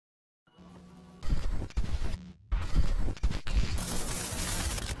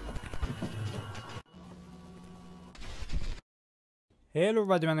Hello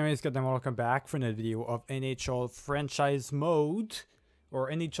everybody, my name is Scott and welcome back for another video of NHL Franchise Mode, or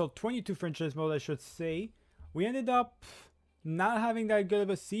NHL 22 Franchise Mode I should say. We ended up not having that good of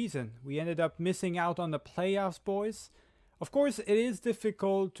a season. We ended up missing out on the playoffs, boys. Of course, it is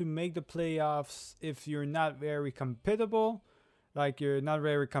difficult to make the playoffs if you're not very competitive,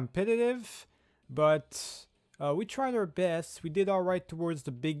 but we tried our best. We did alright towards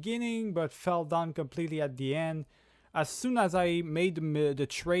the beginning, but fell down completely at the end. As soon as I made the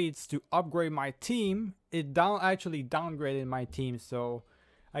trades to upgrade my team, it actually downgraded my team. So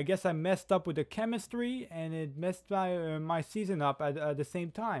I guess I messed up with the chemistry and it messed my season up at the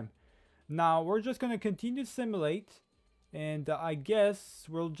same time. Now we're just going to continue to simulate, and I guess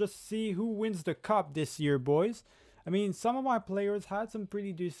we'll just see who wins the cup this year, boys. I mean, some of my players had some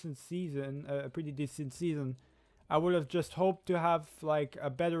pretty decent season, I would have just hoped to have like a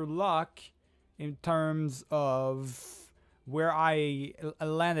better luck in terms of where I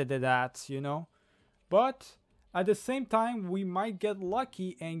landed it at, you know. But at the same time, we might get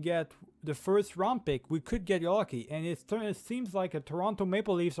lucky and get the first round pick. We could get lucky, and it seems like the Toronto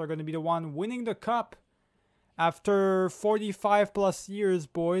Maple Leafs are going to be the one winning the cup after 45 plus years,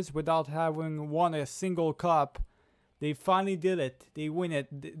 boys, without having won a single cup. They finally did it. They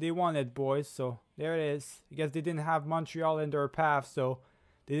won it, boys. So there it is. I guess they didn't have Montreal in their path, so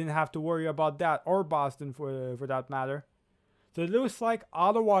they didn't have to worry about that, or Boston for that matter. So it looks like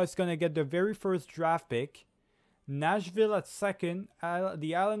Ottawa is going to get the very first draft pick. Nashville at second.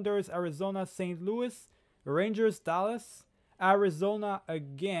 The Islanders, Arizona, St. Louis. Rangers, Dallas. Arizona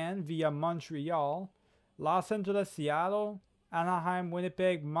again via Montreal. Los Angeles, Seattle. Anaheim,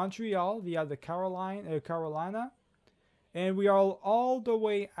 Winnipeg, Montreal via the Carolina. And we are all the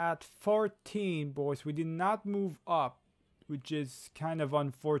way at 14, boys. We did not move up, which is kind of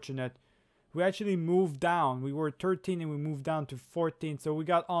unfortunate. We actually moved down. We were 13 and we moved down to 14, so we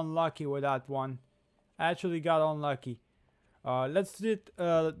got unlucky with that one. Actually got unlucky. Let's take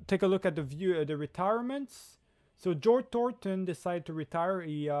a look at the retirements. So George Thornton decided to retire.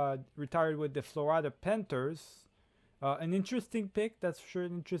 He retired with the Florida Panthers. An interesting pick. That's for sure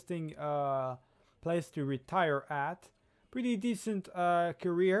an interesting place to retire at. Pretty decent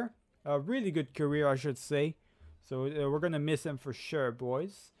career. A really good career, I should say. So we're going to miss him for sure,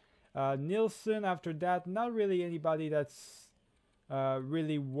 boys. Nielsen, after that, not really anybody that's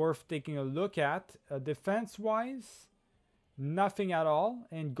really worth taking a look at. Defense-wise, nothing at all.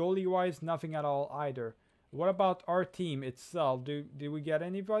 And goalie-wise, nothing at all either. What about our team itself? Did we get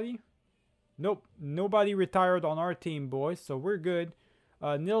anybody? Nope. Nobody retired on our team, boys. So we're good.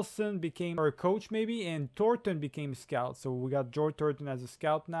 Nielsen became our coach maybe, and Thornton became scout. So we got George Thornton as a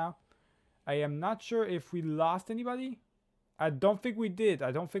scout now. I am not sure if we lost anybody. I don't think we did.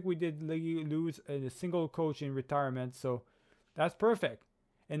 I don't think we did lose a single coach in retirement. So that's perfect.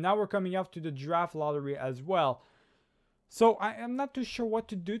 And now we're coming up to the draft lottery as well. So I am not too sure what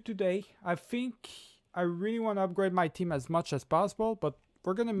to do today. I think I really want to upgrade my team as much as possible, but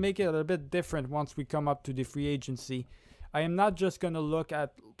we're going to make it a little bit different once we come up to the free agency. I am not just going to look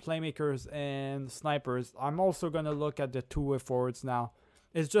at playmakers and snipers. I'm also going to look at the two-way forwards now.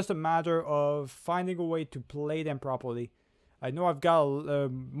 It's just a matter of finding a way to play them properly. I know I've got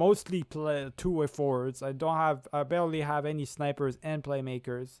mostly two-way forwards. I barely have any snipers and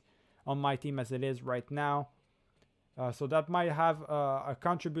playmakers on my team as it is right now. So that might have a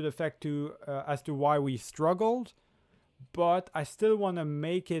contribute effect to as to why we struggled. But I still want to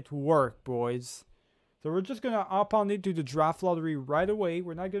make it work, boys. So we're just going to hop on into the draft lottery right away.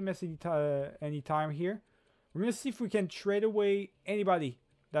 We're not going to miss any time here. We're going to see if we can trade away anybody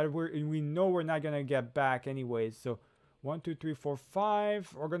that we know we're not going to get back anyways. So 1, 2, 3, 4,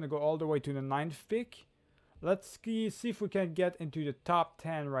 5. We're going to go all the way to the 9th pick. Let's see if we can get into the top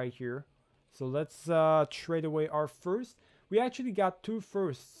 10 right here. So let's trade away our first. We actually got 2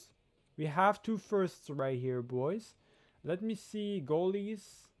 firsts. We have 2 firsts right here, boys. Let me see.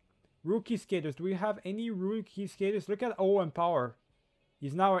 Goalies. Rookie skaters. Do we have any rookie skaters? Look at Owen Power.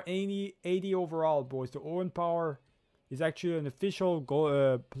 He's now an 80 overall, boys. So Owen Power is actually an official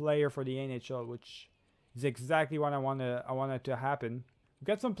player for the NHL, which is exactly what I wanted to happen. We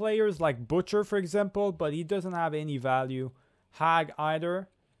got some players like Butcher, for example, but he doesn't have any value. Hag either.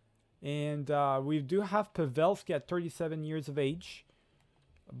 And we do have Pavelski at 37 years of age,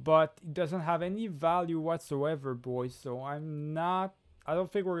 but he doesn't have any value whatsoever, boys. So I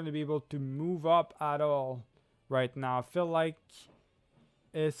don't think we're going to be able to move up at all right now. I feel like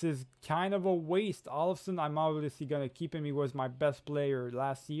this is kind of a waste. Olofsson, I'm obviously going to keep him. He was my best player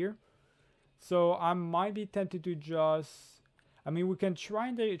last year. So I might be tempted to just... I mean, we can try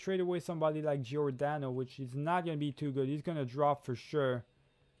and trade away somebody like Giordano, which is not going to be too good. He's going to drop for sure.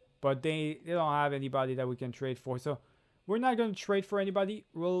 But they don't have anybody that we can trade for. So we're not going to trade for anybody.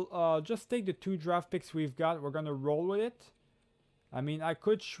 We'll just take the 2 draft picks we've got. We're going to roll with it. I mean, I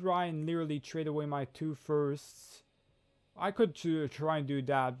could try and literally trade away my 2 firsts. I could try and do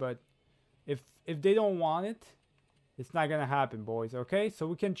that, but if they don't want it, it's not going to happen, boys. Okay, so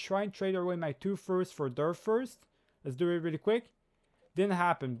we can try and trade away my 2 firsts for their first. Let's do it really quick. Didn't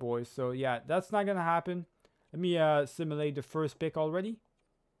happen, boys. So yeah, that's not going to happen. Let me simulate the first pick already.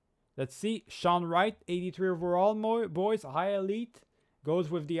 Let's see. Sean Wright, 83 overall, boys. High elite.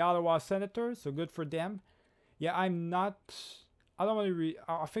 Goes with the Ottawa Senators. So good for them. Yeah, I don't want to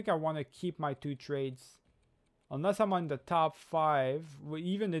I think I want to keep my 2 trades. Unless I'm on the top 5.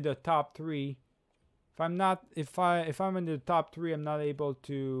 Even in the top 3. If I'm in the top 3, I'm not able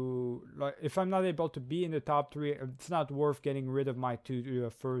to... if I'm not able to be in the top 3, it's not worth getting rid of my 2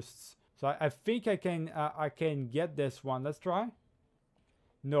 firsts. So I think I can get this one. Let's try.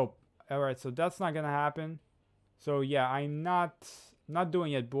 Nope. Alright, so that's not gonna happen. So yeah, I'm not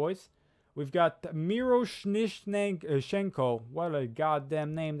doing it, boys. We've got Miro Shenko. What a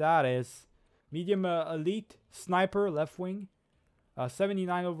goddamn name that is. Medium elite sniper, left wing.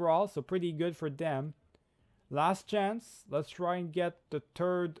 79 overall, so pretty good for them. Last chance. Let's try and get the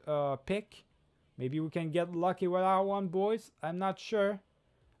 3rd pick. Maybe we can get lucky with that one, boys. I'm not sure.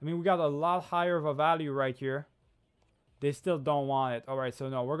 I mean, we got a lot higher of a value right here. They still don't want it. Alright, so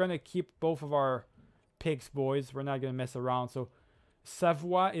no, we're going to keep both of our picks, boys. We're not going to mess around. So,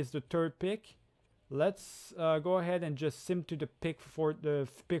 Savoie is the 3rd pick. Let's go ahead and just sim to the pick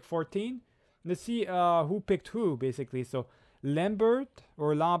 14. Let's see who picked who, basically. So, Lambert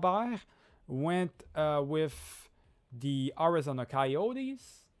went with the Arizona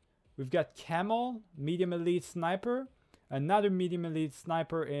Coyotes. We've got Camel, medium elite sniper. Another medium elite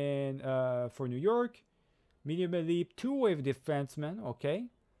sniper in for New York. Medium elite 2-way defenseman, okay.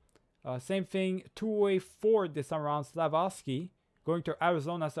 Same thing, 2-way forward this round, Slavovsky. Going to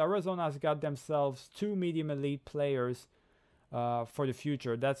Arizona. So Arizona's got themselves 2 medium elite players for the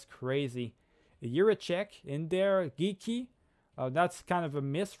future. That's crazy. Yurachek in there, Geeky. That's kind of a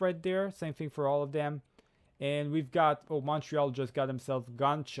miss right there. Same thing for all of them. And we've got, Montreal just got themselves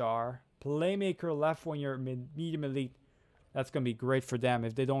Gonchar. Playmaker, left winger, medium elite. That's going to be great for them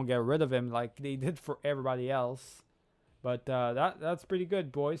if they don't get rid of him like they did for everybody else. But that's pretty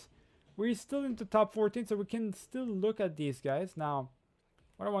good, boys. We're still in the top 14, so we can still look at these guys. Now,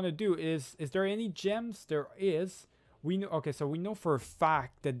 what I want to do is there any gems? There is. We know, okay, so we know for a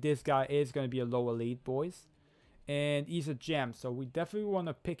fact that this guy is going to be a low elite, boys. And he's a gem, so we definitely want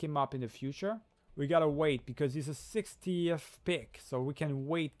to pick him up in the future. We got to wait because he's a 60th pick, so we can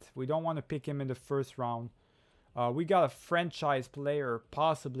wait. We don't want to pick him in the first round. We got a franchise player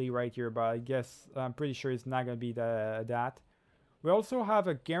possibly right here, but I guess I'm pretty sure it's not going to be that. We also have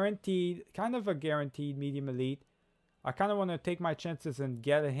a guaranteed, kind of a guaranteed medium elite. I kind of want to take my chances and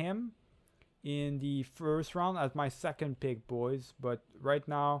get him in the first round as my 2nd pick, boys. But right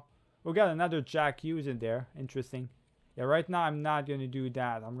now, we got another Jack Hughes in there. Interesting. Yeah, right now I'm not going to do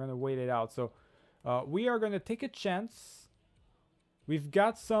that. I'm going to wait it out. So we are going to take a chance. We've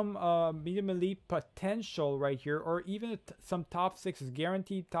got some medium elite potential right here, or even some top 6s,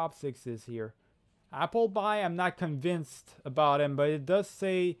 guaranteed top 6s here. Appleby, I'm not convinced about him, but it does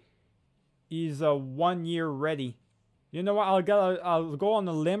say he's 1 year ready. You know what? I'll go on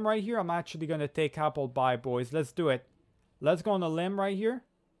a limb right here. I'm actually gonna take Appleby, boys. Let's do it. Let's go on a limb right here.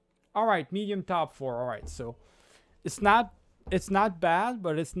 All right, medium top 4. All right, so it's not bad,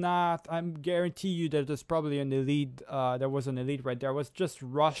 but it's not. I'm guarantee you that there's probably an elite. There was an elite right there. I was just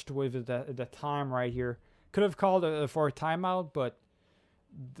rushed with the time right here. Could have called for a timeout, but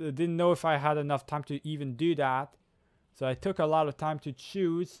didn't know if I had enough time to even do that. So I took a lot of time to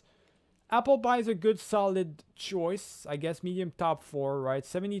choose. Appleby is a good solid choice. I guess medium top 4, right?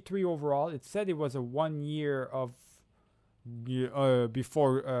 73 overall. It said it was a 1 year of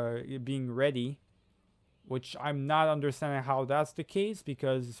before being ready. Which I'm not understanding how that's the case,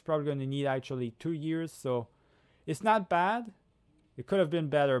 because it's probably going to need actually 2 years. So it's not bad. It could have been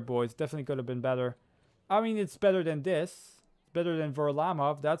better, boys. Definitely could have been better. I mean, it's better than this. It's better than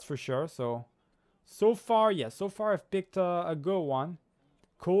Varlamov, that's for sure. So far, yeah. So far, I've picked a good one.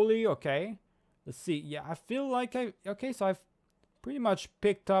 Coley, okay. Let's see. Yeah, I feel like okay, so I've pretty much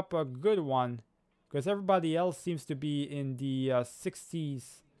picked up a good one. Because everybody else seems to be in the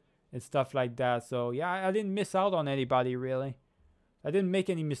 60s. And stuff like that. So yeah, I didn't miss out on anybody really. I didn't make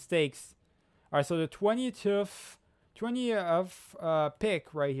any mistakes. All right, so the 20th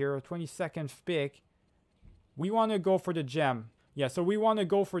pick right here, 22nd pick. We want to go for the gem. Yeah, so we want to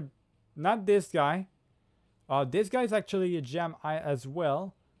go for not this guy. This guy's actually a gem as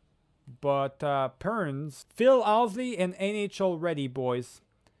well. But Perns, Phil Owsley, and NHL ready, boys.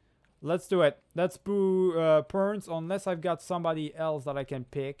 Let's do it. Let's boo Perns, unless I've got somebody else that I can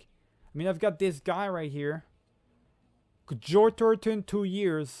pick. I mean, I've got this guy right here. Joe Thornton, 2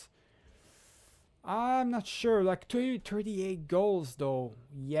 years. I'm not sure. Like 38 goals, though.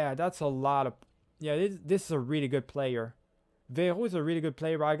 Yeah, that's a lot of... Yeah, this is a really good player. Vero is a really good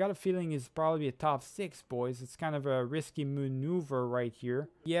player, but I got a feeling he's probably a top 6, boys. It's kind of a risky maneuver right here.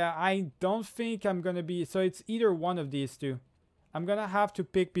 Yeah, I don't think I'm going to be... So it's either one of these two. I'm going to have to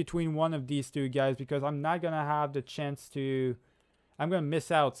pick between one of these two guys because I'm not going to have the chance to... I'm going to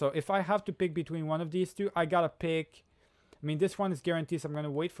miss out. So if I have to pick between one of these two, I got to pick... I mean, this one is guaranteed, so I'm going to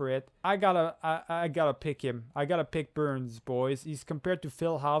wait for it. I gotta pick him. I got to pick Burns, boys. He's compared to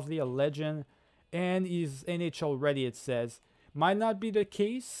Phil Hovley, a legend. And he's NHL ready, it says. Might not be the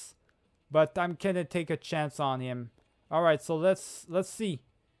case, but I'm gonna take a chance on him. All right, so let's see.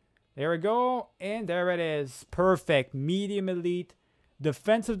 There we go, and there it is. Perfect. Medium elite.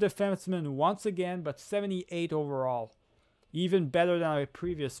 Defensive defenseman once again, but 78 overall. Even better than our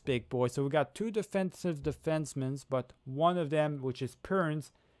previous pick, boys. So we got 2 defensive defensemen, but one of them, which is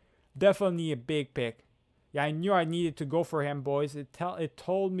Perns, definitely a big pick. Yeah, I knew I needed to go for him, boys. It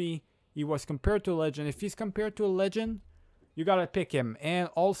told me he was compared to a legend. If he's compared to a legend, you got to pick him. And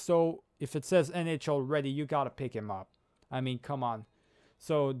also, if it says NHL ready, you got to pick him up. I mean, come on.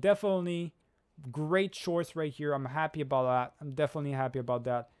 So definitely great choice right here. I'm happy about that. I'm definitely happy about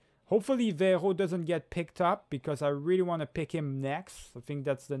that. Hopefully Vero doesn't get picked up because I really want to pick him next. I think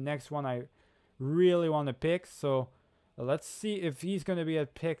that's the next one I really want to pick. So let's see if he's going to be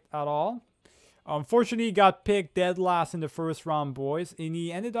picked at all. Unfortunately, he got picked dead last in the first round, boys. And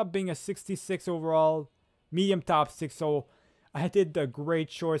he ended up being a 66 overall, medium top 6. So I did a great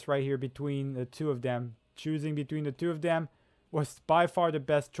choice right here between the two of them. Choosing between the two of them was by far the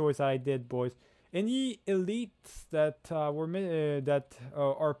best choice I did, boys. Any elites that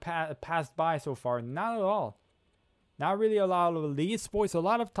are passed by so far? Not at all. Not really a lot of elites, boys. A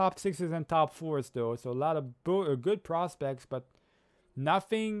lot of top 6s and top 4s, though. So a lot of good prospects, but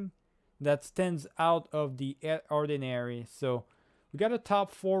nothing that stands out of the ordinary. So we got a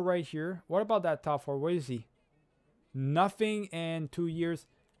top 4 right here. What about that top 4? What is he? Nothing in 2 years.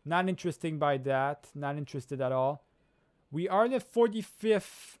 Not interesting by that. Not interested at all. We are the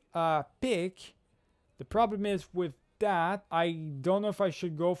 45th pick. The problem is with that, I don't know if I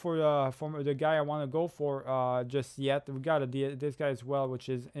should go for the guy I want to go for just yet. We got this guy as well, which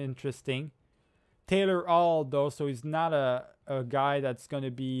is interesting. Taylor Hall, though, so he's not a guy that's going to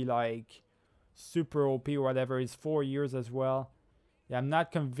be like super OP or whatever. He's 4 years as well. Yeah, I'm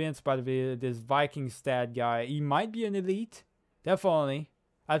not convinced by this Viking stat guy. He might be an elite. Definitely.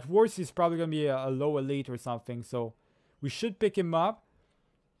 At worst, he's probably going to be a low elite or something. So we should pick him up.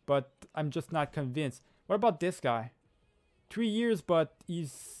 But I'm just not convinced. What about this guy? 3 years, but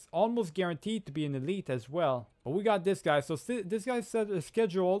he's almost guaranteed to be an elite as well. But we got this guy. So this guy is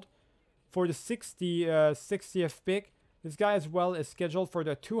scheduled for the 60th pick. This guy as well is scheduled for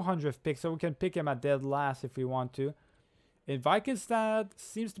the 200th pick. So we can pick him at dead last if we want to. And Vikingstad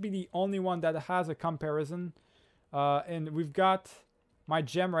seems to be the only one that has a comparison. And we've got my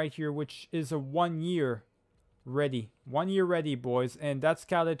gem right here, which is a 1 year ready. 1 year ready, boys. And that's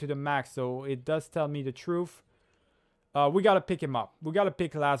counted to the max. So it does tell me the truth. We got to pick him up. We got to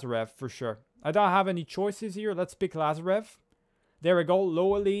pick Lazarev for sure. I don't have any choices here. Let's pick Lazarev. There we go.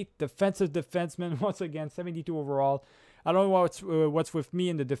 Low elite. Defensive defenseman. Once again, 72 overall. I don't know what's with me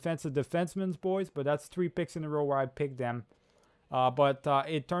in the defensive defensemen, boys, but that's 3 picks in a row where I picked them. But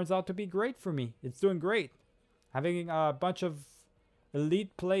it turns out to be great for me. It's doing great. Having a bunch of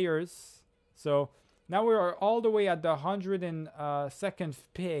elite players. So now we are all the way at the 102nd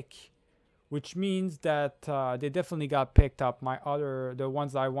pick, which means that they definitely got picked up. The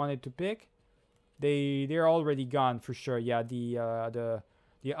ones I wanted to pick, they're already gone for sure. Yeah, the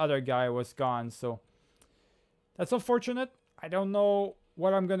other guy was gone. So that's unfortunate. I don't know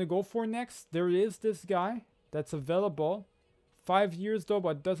what I'm gonna go for next. There is this guy that's available. 5 years though,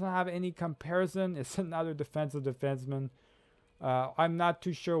 but doesn't have any comparison. It's another defensive defenseman. I'm not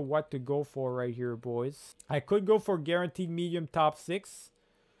too sure what to go for right here, boys. I could go for guaranteed medium top 6,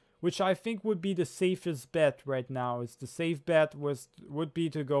 which I think would be the safest bet right now. The safe bet would be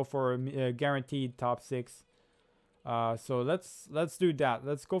to go for a guaranteed top 6. So let's do that.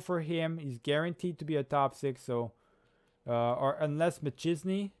 Let's go for him. He's guaranteed to be a top 6. So or unless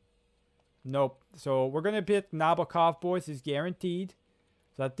Machisny. Nope. So we're gonna pick Nabokov, boys. He's guaranteed.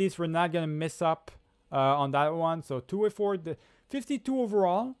 So at least we're not gonna miss up on that one. So 2 for 52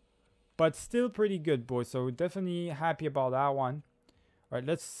 overall, but still pretty good, boys. So definitely happy about that one. All right,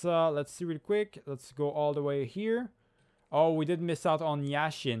 let's see real quick. Let's go all the way here. Oh, we did miss out on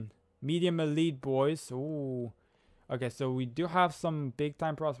Yashin. Medium elite, boys. Ooh. Okay, so we do have some big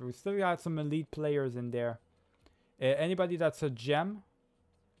time prospects. We still got some elite players in there. Anybody that's a gem?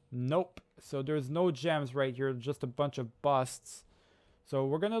 Nope. So there's no gems right here, just a bunch of busts.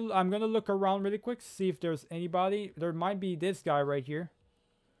 So I'm gonna look around really quick, see if there's anybody. There might be this guy right here.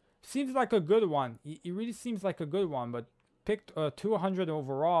 Seems like a good one. He really seems like a good one, but picked 200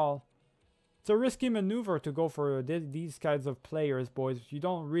 overall. It's a risky maneuver to go for these kinds of players, boys. You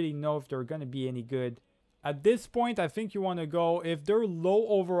don't really know if they're gonna be any good. At this point, I think you want to go, if they're low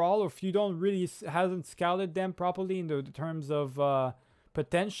overall, or if you don't really hasn't scouted them properly in the terms of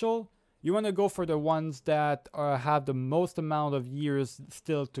potential, you want to go for the ones that have the most amount of years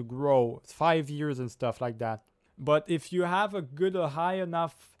still to grow, 5 years and stuff like that. But if you have a good or high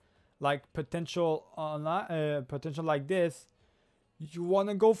enough like potential like this, you want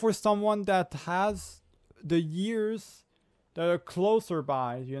to go for someone that has the years that are closer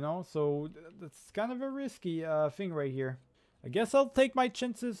by, you know. So that's kind of a risky thing right here. I guess I'll take my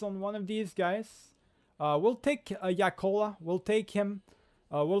chances on one of these guys. We'll take Yakola. We'll take him.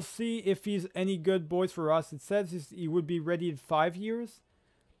 We'll see if he's any good, boys, for us. It says he would be ready in 5 years.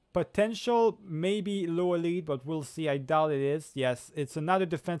 Potential, maybe low elite, but we'll see. I doubt it is. Yes, it's another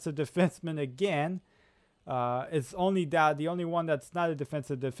defensive defenseman again. It's only that. The only one that's not a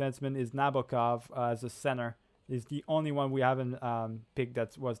defensive defenseman is Nabokov as a center. Is the only one we haven't picked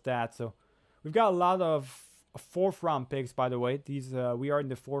that was that. So we've got a lot of 4th round picks, by the way. These we are in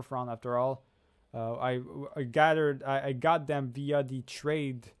the 4th round after all. I got them via the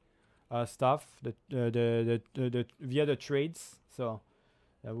trade stuff, via the trades. So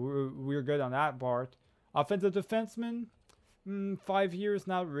we're good on that part. Offensive defenseman, 5 years,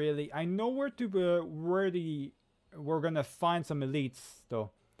 not really. I know where we're gonna find some elites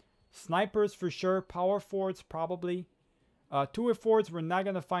though. Snipers for sure. Power forwards probably. 2-way forwards, we're not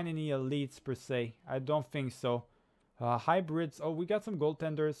gonna find any elites per se. I don't think so. Hybrids. Oh, we got some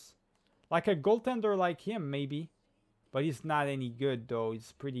goaltenders. Like a goaltender like him, maybe. But he's not any good, though.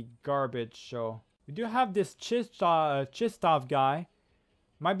 He's pretty garbage, so. We do have this Chistov guy.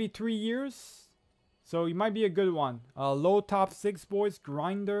 Might be 3 years. So he might be a good one. Low top 6, boys.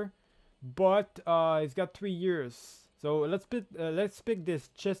 Grinder. But he's got 3 years. So let's pick this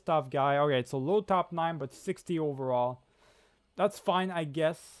Chistov guy. Okay, so low top 9, but 60 overall. That's fine, I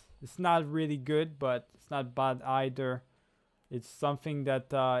guess. It's not really good, but it's not bad either. It's something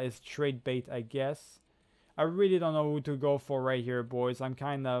that is trade bait, I guess. I really don't know who to go for right here, boys. I'm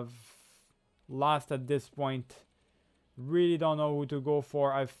kind of lost at this point. Really don't know who to go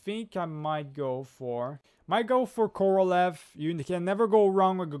for. I think I might go for Korolev. You can never go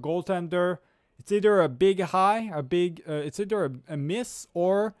wrong with a goaltender. It's either a big high, it's either a miss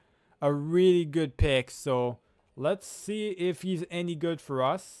or a really good pick. So let's see if he's any good for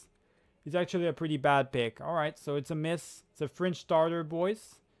us. He's actually a pretty bad pick. All right, so it's a miss. It's a fringe starter,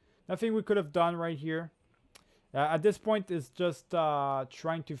 boys. Nothing we could have done right here. At this point, it's just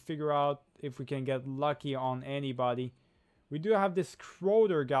trying to figure out if we can get lucky on anybody. We do have this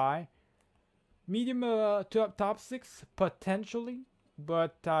Schroeder guy. Medium top 6, potentially.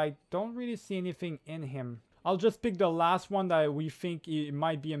 But I don't really see anything in him. I'll just pick the last one that we think it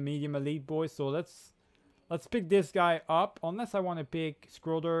might be a medium elite, boys. So let's pick this guy up. Unless I want to pick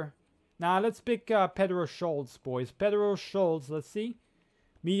Schroeder. Nah, let's pick Pedro Schultz, boys. Pedro Schultz, let's see.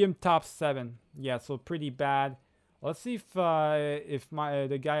 Medium top 7. Yeah, so pretty bad. Let's see if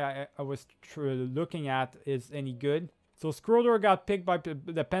the guy I was looking at is any good. So Schroeder got picked by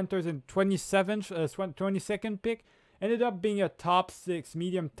the Panthers in 22nd pick. Ended up being a top 6,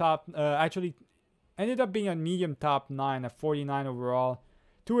 medium top. Actually, ended up being a medium top 9, a 49 overall.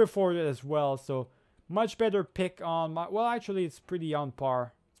 2-way forward as well. So much better pick on my. Well, actually, it's pretty on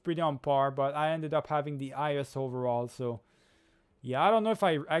par. But I ended up having the highest overall. So yeah, I don't know if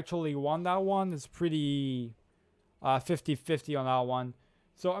I actually won that one. It's pretty 50-50 on that one.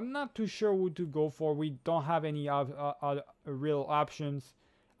 So I'm not too sure who to go for. We don't have any real options.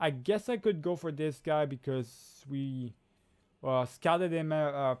 I guess I could go for this guy because we scouted him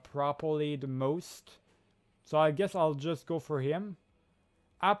properly the most. So I guess I'll just go for him.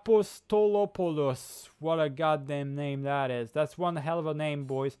 Apostolopoulos. What a goddamn name that is. That's one hell of a name,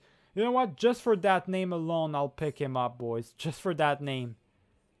 boys. You know what? Just for that name alone, I'll pick him up, boys. Just for that name.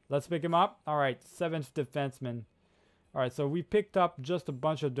 Let's pick him up. All right, 7th defenseman. All right, so we picked up just a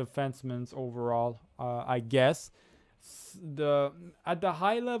bunch of defensemen overall, I guess. At the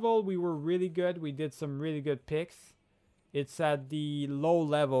high level, we were really good. We did some really good picks. It's at the low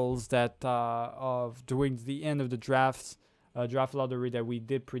levels that of during the end of the draft lottery that we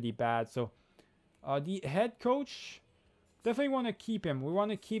did pretty bad. So the head coach, definitely want to keep him. We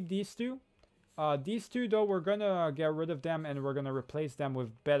want to keep these two. These two, though, we're going to get rid of them and we're going to replace them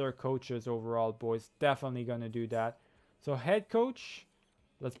with better coaches overall, boys. Definitely going to do that. So head coach,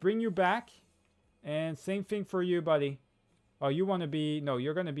 let's bring you back. And same thing for you, buddy. Oh, you want to be... No,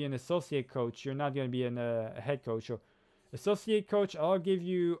 you're going to be an associate coach. You're not going to be a head coach. So associate coach, I'll give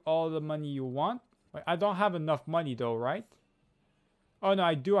you all the money you want. I don't have enough money, though, right? Oh, no,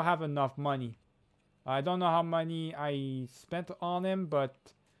 I do have enough money. I don't know how money I spent on him, but...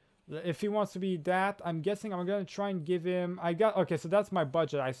 If he wants to be that, I'm guessing I'm going to try and give him... Okay, so that's my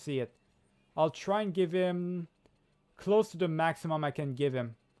budget. I see it. I'll try and give him close to the maximum I can give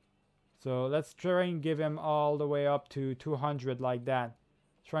him. So let's try and give him all the way up to 200 like that.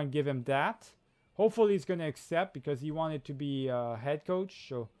 Try and give him that. Hopefully he's going to accept because he wanted to be head coach.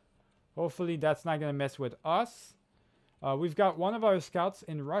 So hopefully that's not going to mess with us. We've got one of our scouts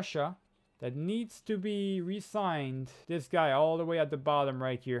in Russia that needs to be re-signed. This guy all the way at the bottom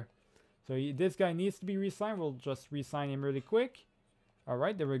right here. So this guy needs to be re-signed. We'll just re-sign him really quick. All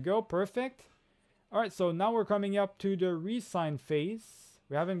right, there we go. Perfect. All right, so now we're coming up to the re-sign phase.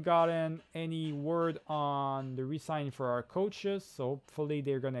 We haven't gotten any word on the re-sign for our coaches, so hopefully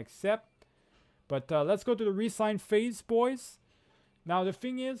they're going to accept. But let's go to the re-sign phase, boys. Now, the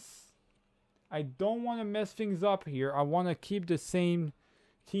thing is, I don't want to mess things up here. I want to keep the same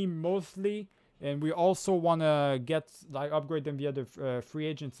team mostly. And we also want to upgrade them via the free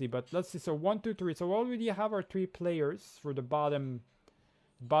agency. But let's see. So 1, 2, 3. So we already have our 3 players for the bottom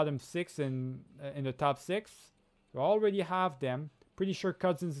 6 in the top 6. We already have them. Pretty sure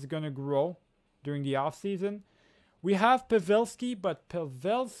Cousins is going to grow during the offseason. We have Pavelski, but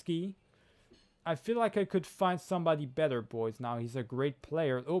Pavelski, I feel like I could find somebody better, boys. Now, he's a great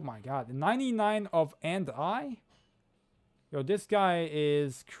player. Oh, my God. 99 of and-I? Yo, this guy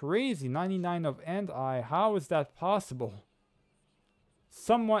is crazy. 99 of and-I. How is that possible?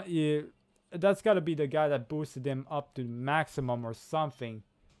 That's got to be the guy that boosted him up to maximum or something.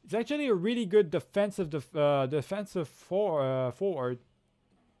 He's actually a really good defensive forward.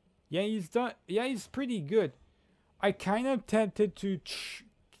 Yeah, he's pretty good. I kind of tempted to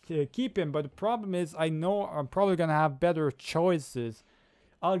keep him, but the problem is I know I'm probably going to have better choices.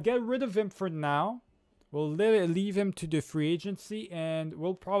 I'll get rid of him for now. We'll leave him to the free agency, and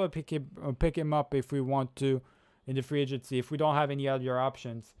we'll probably pick him up if we want to in the free agency, if we don't have any other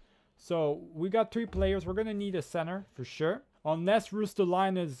options. So we got 3 players. We're going to need a center for sure. Unless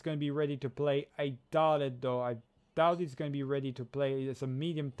Rustalainen is going to be ready to play. I doubt it, though. I doubt he's going to be ready to play. It's a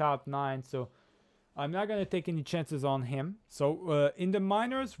medium top 9, so I'm not going to take any chances on him. So in the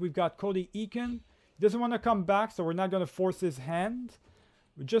minors, we've got Cody Eakin. He doesn't want to come back, so we're not going to force his hand.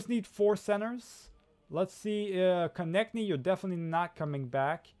 We just need 4 centers. Let's see, Konechny, you're definitely not coming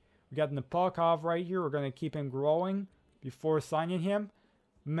back. We got Napolkov right here. We're going to keep him growing before signing him.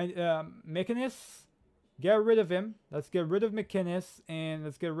 McInnes, get rid of him. Let's get rid of McInnes, and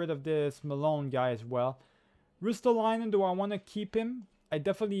let's get rid of this Malone guy as well. Rustalainen, do I want to keep him? I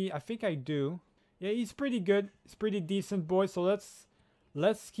think I do. Yeah, he's pretty good. He's pretty decent, boys. So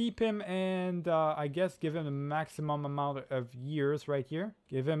let's keep him and I guess give him the maximum amount of years right here.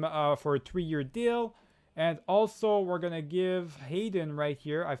 Give him for a 3-year deal. And also we're going to give Hayden right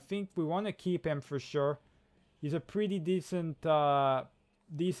here. I think we want to keep him for sure. He's a pretty decent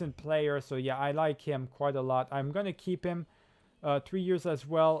player. So yeah, I like him quite a lot. I'm going to keep him 3 years as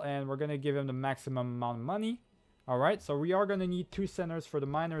well. And we're going to give him the maximum amount of money. All right, so we are going to need 2 centers for the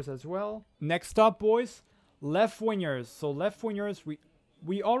minors as well. Next up, boys, left wingers. So left wingers,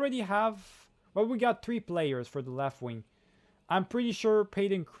 we already have, well, we got 3 players for the left wing. I'm pretty sure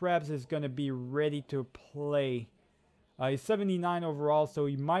Peyton Krebs is going to be ready to play. He's 79 overall, so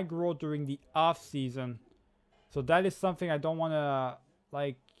he might grow during the off season. So that is something I don't want to,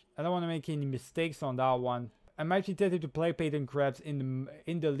 I don't want to make any mistakes on that one. I might be tempted to play Peyton Krebs in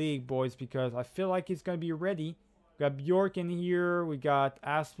the league, boys, because I feel like he's going to be ready. We got Bjork in here. We got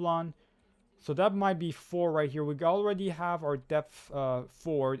Asplund. So that might be 4 right here. We already have our depth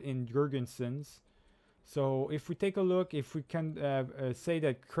forward in Jurgensen's. So if we take a look, if we can say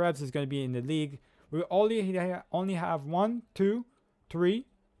that Krebs is going to be in the league, we only have 1, 2, 3.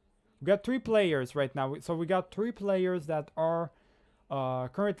 We got 3 players right now. So we got 3 players that are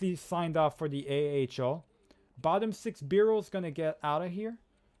currently signed off for the AHL. Bottom 6, Biro's going to get out of here.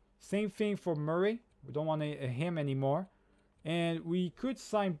 Same thing for Murray. We don't want him anymore. And we could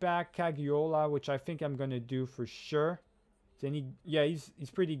sign back Cagiola, which I think I'm going to do for sure. So yeah, he's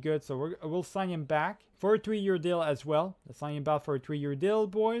pretty good. So we'll sign him back for a 3-year deal as well. Let's sign him back for a 3-year deal,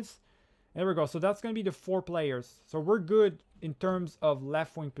 boys. There we go. So that's going to be the 4 players. So we're good in terms of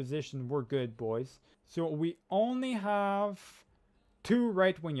left wing position. We're good, boys. So we only have 2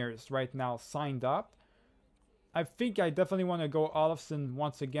 right wingers right now signed up. I think I definitely want to go Olofsson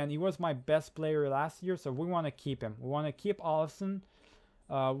once again. He was my best player last year, so we want to keep him. We want to keep Olofsson.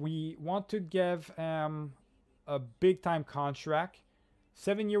 We want to give a big time contract.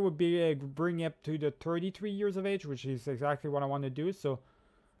 7 year would be bring up to the 33 years of age, which is exactly what I want to do. So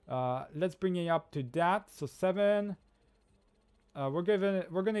let's bring it up to that. So 7. We're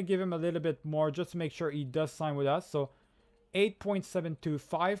gonna give him a little bit more just to make sure he does sign with us. So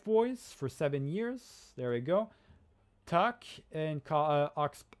 8.725 boys for 7 years. There we go. Tuck and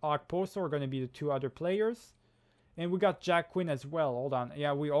Okposo are going to be the 2 other players. And we got Jack Quinn as well. Hold on.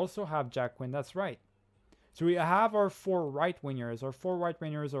 Yeah, we also have Jack Quinn. That's right. So we have our 4 right wingers. Our 4 right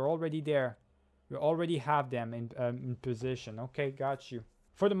wingers are already there. We already have them in position. Okay, got you.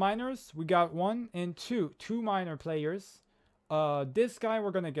 For the minors, we got 1 and 2. 2 minor players. This guy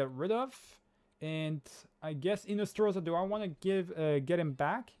we're going to get rid of. And I guess Inostroza, do I want to get him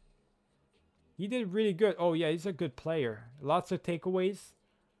back? He did really good. Oh yeah, he's a good player. Lots of takeaways.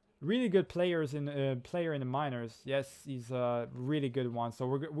 Really good players player in the minors. Yes, he's a really good one. So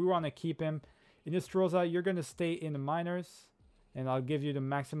we want to keep him. Inostroza, you're gonna stay in the minors, and I'll give you the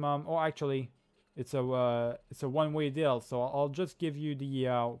maximum. Oh, actually, it's a one-way deal. So I'll just give you the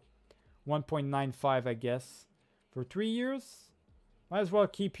 1.95, I guess, for 3 years. Might as well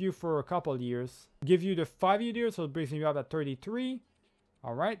keep you for a couple years. Give you the 5-year deal, so it brings you up at 33.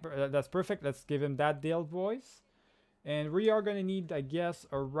 All right, that's perfect. Let's give him that deal, boys. And we are gonna need, I guess,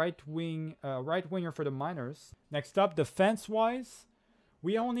 a right winger for the minors. Next up, defense-wise,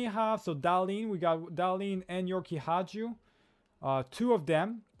 we only have Dahlin. We got Dahlin and Yorkie Haju, 2 of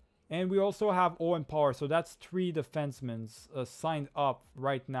them, and we also have Owen Power. So that's 3 defensemen signed up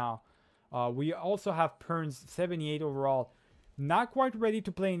right now. We also have Perns, 78 overall. Not quite ready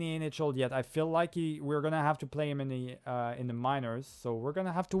to play in the NHL yet. I feel like we're gonna have to play him in the minors, so we're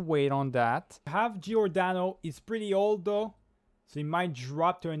gonna have to wait on that. Have Giordano. He's pretty old though, so he might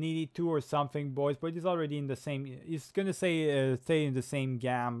drop to an 82 or something, boys. But he's already in the same. He's gonna stay in the same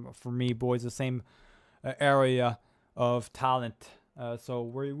gam for me, boys. The same area of talent. So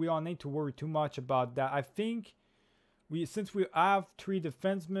we don't need to worry too much about that. I think since we have 3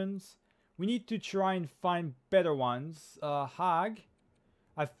 defensemen, we need to try and find better ones. Hag.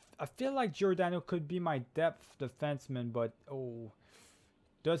 I feel like Giordano could be my depth defenseman, but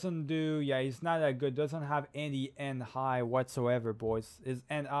doesn't do. Yeah, he's not that good. Doesn't have any N high whatsoever, boys. His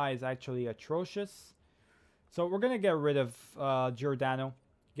NI is actually atrocious. So we're gonna get rid of Giordano.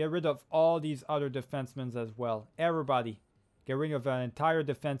 Get rid of all these other defensemen as well. Everybody. Get rid of an entire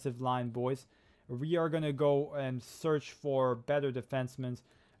defensive line, boys. We are gonna go and search for better defensemen.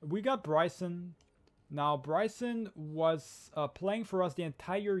 We got Bryson. Now, Bryson was playing for us the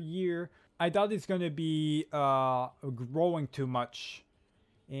entire year. I doubt he's going to be growing too much.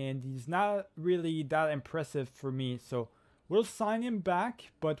 And he's not really that impressive for me. So, we'll sign him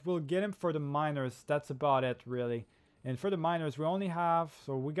back, but we'll get him for the minors. That's about it, really. And for the minors, we only have...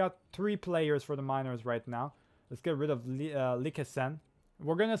 So, we got 3 players for the minors right now. Let's get rid of Likesen.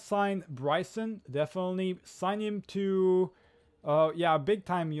 We're going to sign Bryson. Definitely sign him to... yeah, big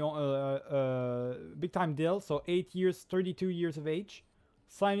time deal. So 8 years, 32 years of age.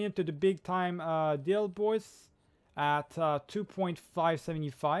 Sign him to the big time deal, boys, at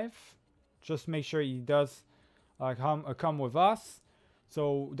 2.575. Just make sure he does come with us.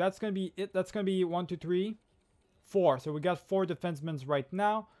 So that's gonna be it. That's gonna be 1, 2, 3, 4. So we got 4 defensemen right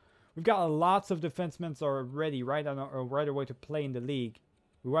now. We've got lots of defensemen already right away to play in the league.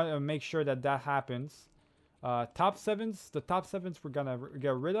 We want to make sure that happens. Top 7s, the top 7s we're gonna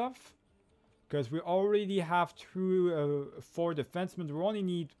get rid of because we already have 4 defensemen. We only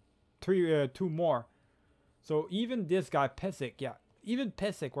need 2 more. So even this guy Pesic, yeah, even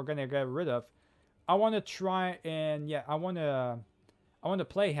Pesic we're gonna get rid of. I want to try and I want to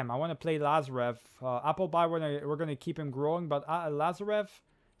play him. I want to play Lazarev. Appleby we're gonna keep him growing, but Lazarev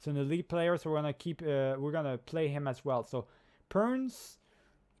is an elite player, so we're gonna play him as well. So Perns,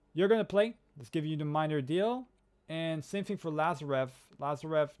 you're gonna play. Let's give you the minor deal. And same thing for Lazarev.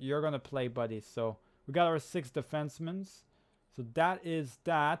 Lazarev, you're going to play, buddy. So we got our 6 defensemen. So that is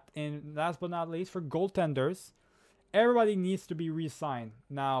that. And last but not least, for goaltenders, everybody needs to be re-signed.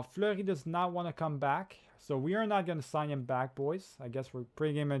 Now, Fleury does not want to come back. So we are not going to sign him back, boys. I guess we're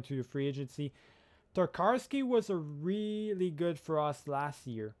putting him into the free agency. Tokarski was really good for us last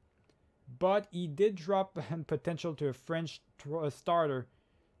year. but he did drop potential to a French starter.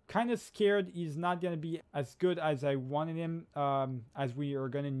 Kind of scared he's not going to be as good as I wanted him, as we are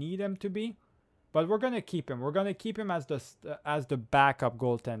going to need him to be. But we're going to keep him. We're going to keep him as the backup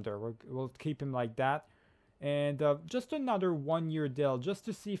goaltender. We'll keep him like that. And just another 1 year deal, just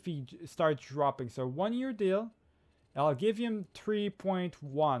to see if he starts dropping. So 1 year deal. I'll give him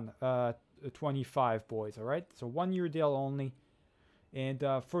 3.1 25, boys. All right. So 1 year deal only. And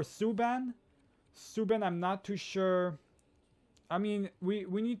for Subban, I'm not too sure. I mean, we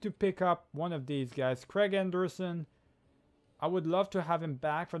need to pick up one of these guys. Craig Anderson. I would love to have him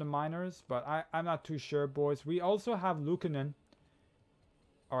back for the minors, but I'm not too sure, boys. We also have Luukkonen.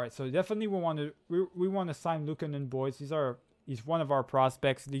 All right, so definitely we want to sign Luukkonen, boys. He's one of our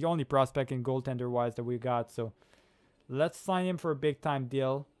prospects, the only prospect in goaltender wise that we got. So let's sign him for a big time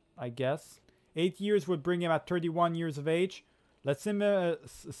deal, I guess. 8 years would bring him at 31 years of age. Let's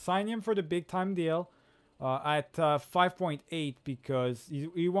sign him for the big time deal. At 5.8 because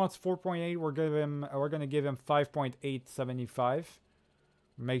he wants 4.8. We're gonna give him 5.875.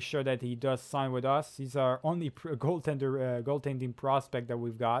 Make sure that he does sign with us. He's our only goaltending prospect that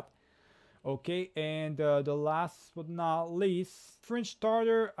we've got. Okay, and the last but not least, French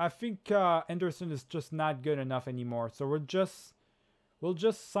starter. I think Anderson is just not good enough anymore. So we'll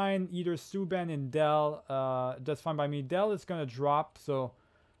just sign either Subban and Dell. That's fine by me. Dell is gonna drop, so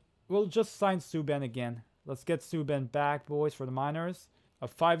we'll just sign Subban again. Let's get Subban back, boys, for the minors. A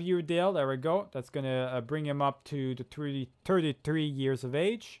 5 year deal. There we go. That's going to bring him up to the 33 years of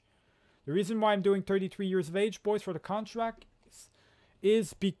age. The reason why I'm doing 33 years of age, boys, for the contract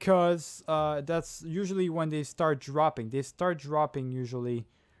is because that's usually when they start dropping. They start dropping usually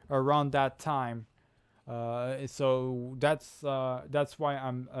around that time. So that's why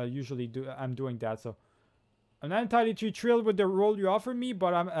I'm I'm doing that. So I'm not entirely too thrilled with the role you offered me,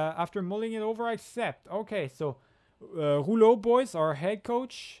 but I'm after mulling it over, I accept. Okay, so Rouleau, boys, our head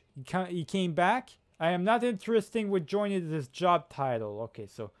coach, he came back. I am not interested with joining this job title. Okay,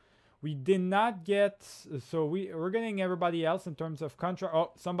 so we did not get. So we're getting everybody else in terms of contract.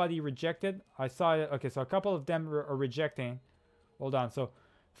 Oh, somebody rejected. I saw it. Okay, so a couple of them are rejecting. Hold on. So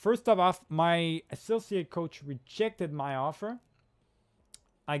first of all, my associate coach rejected my offer.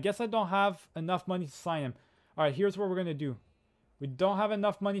 I guess I don't have enough money to sign him. All right, here's what we're going to do. We don't have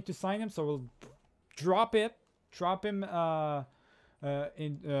enough money to sign him, so we'll drop him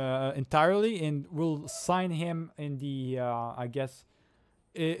entirely, and we'll sign him in the, I guess,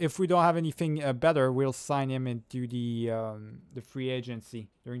 if we don't have anything better, we'll sign him into the free agency,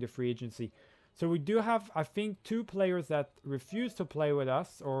 during the free agency. So we do have, I think, 2 players that refuse to play with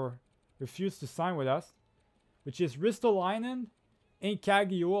us or refuse to sign with us, which is Ristolainen and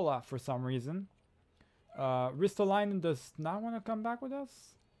Cagiola for some reason. Ristolainen does not want to come back with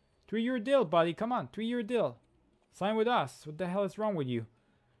us. 3 year deal, buddy. Come on, 3 year deal. Sign with us. What the hell is wrong with you?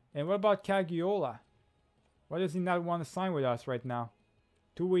 And what about Cagiola? Why does he not want to sign with us right now?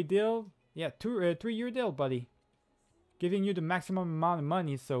 2-way deal? Yeah, 3 year deal, buddy. Giving you the maximum amount of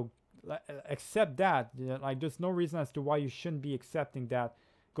money, so accept that. Like, there's no reason as to why you shouldn't be accepting that.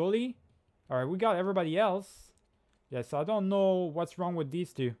 Goalie? All right, we got everybody else. Yeah, so I don't know what's wrong with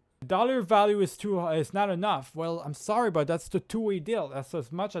these two. Dollar value is not enough. Well, I'm sorry, but that's the 2-way deal. That's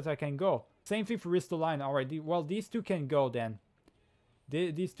as much as I can go. Same thing for Ristolainen. All right, well, these two can go then.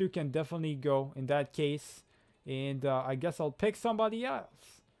 These two can definitely go in that case. And I guess I'll pick somebody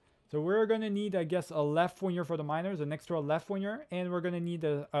else. So we're going to need, I guess, a left winger for the minors, an extra left winger. And we're going to need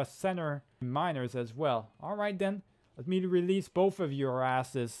a center minors as well. All right, then. Let me release both of your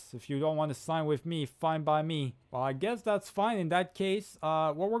asses. If you don't want to sign with me, fine by me. Well, I guess that's fine in that case.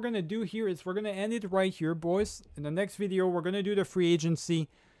 What we're going to do here is we're going to end it right here, boys. In the next video, we're going to do the free agency.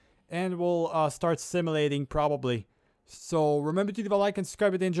 And we'll start simulating probably. So remember to leave a like and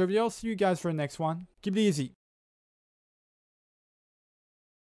subscribe if you enjoyed the video. I'll see you guys for the next one. Keep it easy.